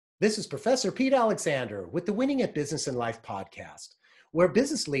This is Professor Pete Alexander with the Winning at Business and Life podcast, where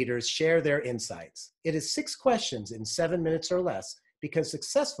business leaders share their insights. It is 6 questions in 7 minutes or less because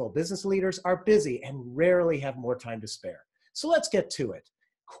successful business leaders are busy and rarely have more time to spare. So let's get to it.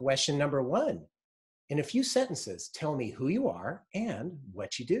 Question number 1. In a few sentences, tell me who you are and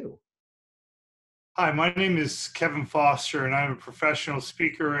what you do. Hi, my name is Kevin Foster, and I'm a professional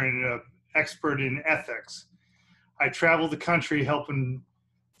speaker and an expert in ethics. I travel the country helping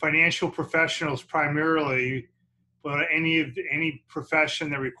financial professionals primarily, but any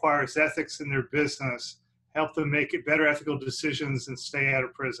profession that requires ethics in their business, help them make better ethical decisions and stay out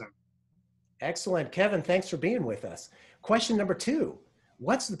of prison. Excellent. Kevin, thanks for being with us. Question number 2.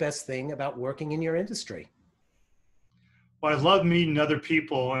 What's the best thing about working in your industry? Well, I love meeting other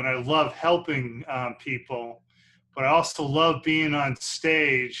people and I love helping people, but I also love being on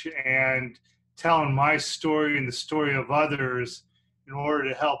stage and telling my story and the story of others in order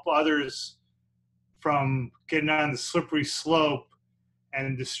to help others from getting on the slippery slope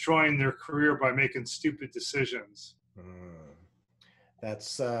and destroying their career by making stupid decisions.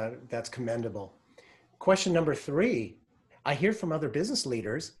 That's commendable. Question number 3. I hear from other business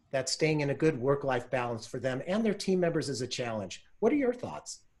leaders that staying in a good work-life balance for them and their team members is a challenge. What are your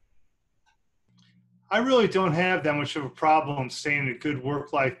thoughts? I really don't have that much of a problem staying in a good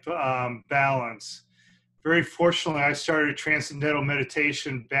work-life balance. Very fortunately, I started transcendental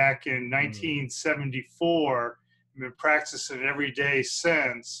meditation back in 1974. I've been practicing it every day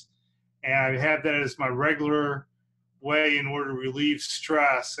since, and I have that as my regular way in order to relieve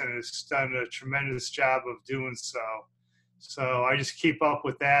stress, and it's done a tremendous job of doing so. So I just keep up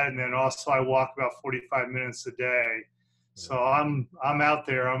with that, and then also I walk about 45 minutes a day. So I'm out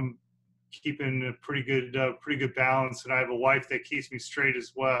there. I'm keeping a pretty good balance, and I have a wife that keeps me straight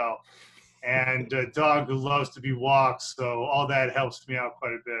as well, and a dog who loves to be walked. So all that helps me out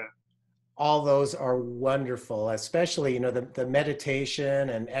quite a bit. All those are wonderful, especially, the meditation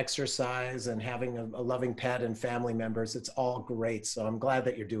and exercise and having a loving pet and family members. It's all great. So I'm glad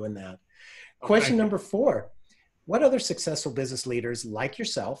that you're doing that. Question number 4. What other successful business leaders like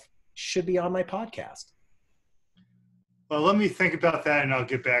yourself should be on my podcast? Well, let me think about that and I'll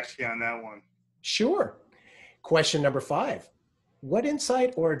get back to you on that one. Sure. Question number 5. What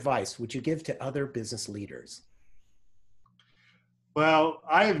insight or advice would you give to other business leaders? Well,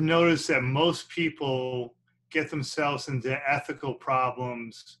 I have noticed that most people get themselves into ethical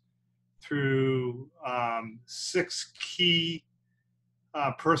problems through 6 key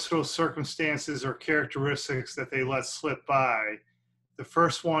personal circumstances or characteristics that they let slip by. The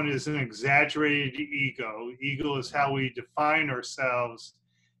first one is an exaggerated ego. Ego is how we define ourselves.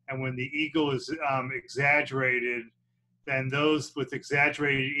 And when the ego is exaggerated, then those with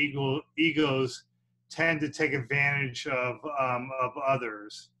exaggerated egos tend to take advantage of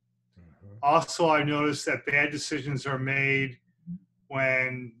others. Also, I noticed that bad decisions are made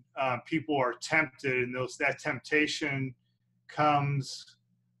when people are tempted, and that temptation comes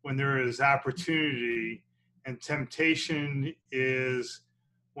when there is opportunity, and temptation is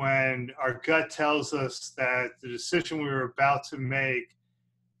when our gut tells us that the decision we were about to make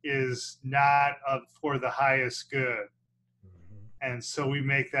is not for the highest good. And so we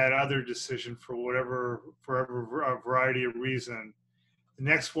make that other decision for a variety of reasons. The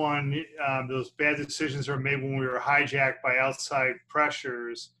next one, those bad decisions are made when we were hijacked by outside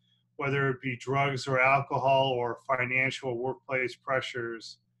pressures, whether it be drugs or alcohol or financial or workplace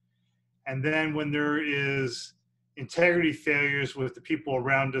pressures. And then when there is integrity failures with the people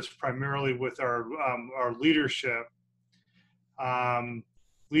around us, primarily with our leadership,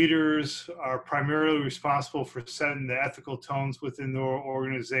 leaders are primarily responsible for setting the ethical tones within their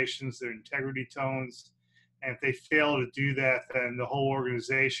organizations, their integrity tones. And if they fail to do that, then the whole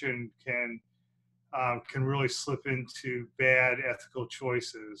organization can really slip into bad ethical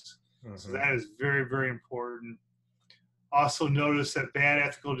choices. So that is very, very important. Also notice that bad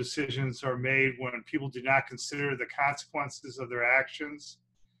ethical decisions are made when people do not consider the consequences of their actions.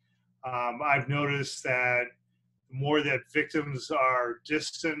 I've noticed that the more that victims are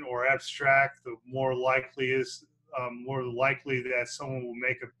distant or abstract, the more likely that someone will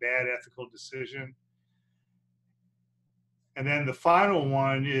make a bad ethical decision. And then the final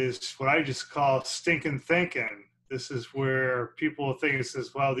one is what I just call stinking thinking. This is where people think it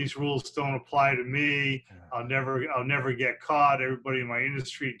says, well, these rules don't apply to me. I'll never get caught. Everybody in my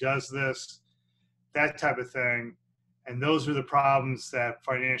industry does this, that type of thing. And those are the problems that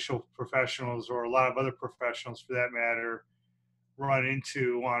financial professionals, or a lot of other professionals for that matter, run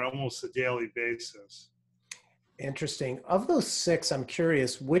into on almost a daily basis. Interesting. Of those 6, I'm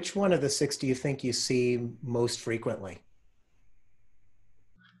curious, which one of the 6 do you think you see most frequently?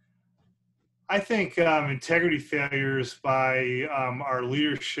 I think integrity failures by our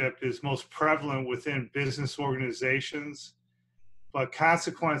leadership is most prevalent within business organizations, but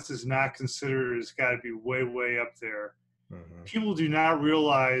consequences not considered has got to be way, way up there. Mm-hmm. People do not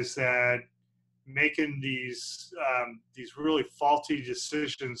realize that making these really faulty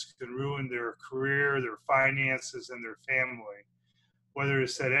decisions can ruin their career, their finances, and their family. Whether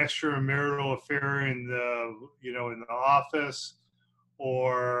it's that extramarital affair in the office,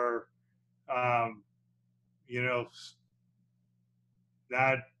 or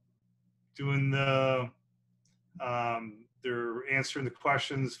not doing they're answering the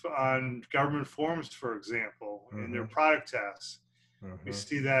questions on government forms, for example, in their product tests. We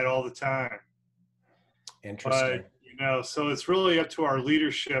see that all the time. Interesting. But, so it's really up to our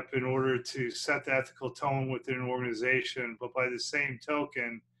leadership in order to set the ethical tone within an organization. But by the same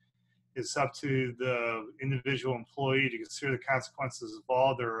token, it's up to the individual employee to consider the consequences of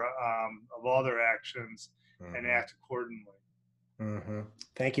all their actions and act accordingly.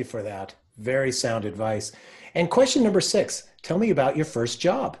 Thank you for that. Very sound advice. And question number 6, tell me about your first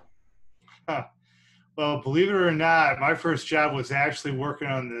job. Well, believe it or not, my first job was actually working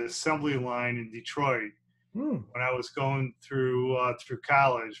on the assembly line in Detroit when I was going through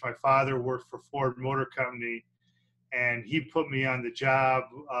college. My father worked for Ford Motor Company, and he put me on the job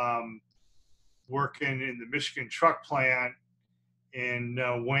working in the Michigan truck plant in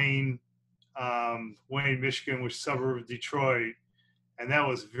Wayne, Michigan, which is a suburb of Detroit. And that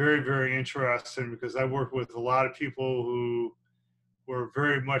was very, very interesting because I worked with a lot of people who were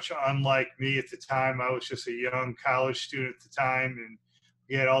very much unlike me at the time. I was just a young college student at the time, and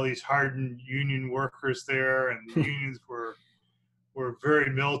we had all these hardened union workers there, and the unions were very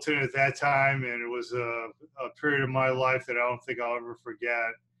militant at that time, and it was a period of my life that I don't think I'll ever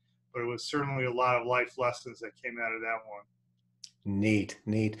forget. But it was certainly a lot of life lessons that came out of that one. Neat.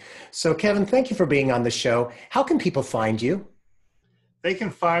 So, Kevin, thank you for being on the show. How can people find you? They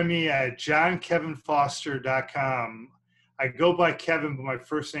can find me at johnkevinfoster.com. I go by Kevin, but my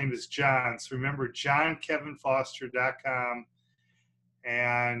first name is John. So remember, johnkevinfoster.com.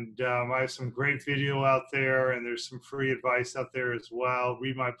 And I have some great video out there, and there's some free advice out there as well.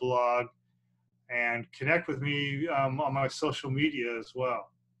 Read my blog and connect with me on my social media as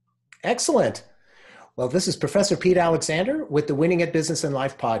well. Excellent. Well, this is Professor Pete Alexander with the Winning at Business and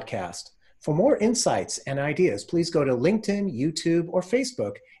Life podcast. For more insights and ideas, please go to LinkedIn, YouTube, or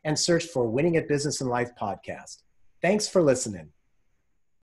Facebook and search for Winning at Business and Life podcast. Thanks for listening.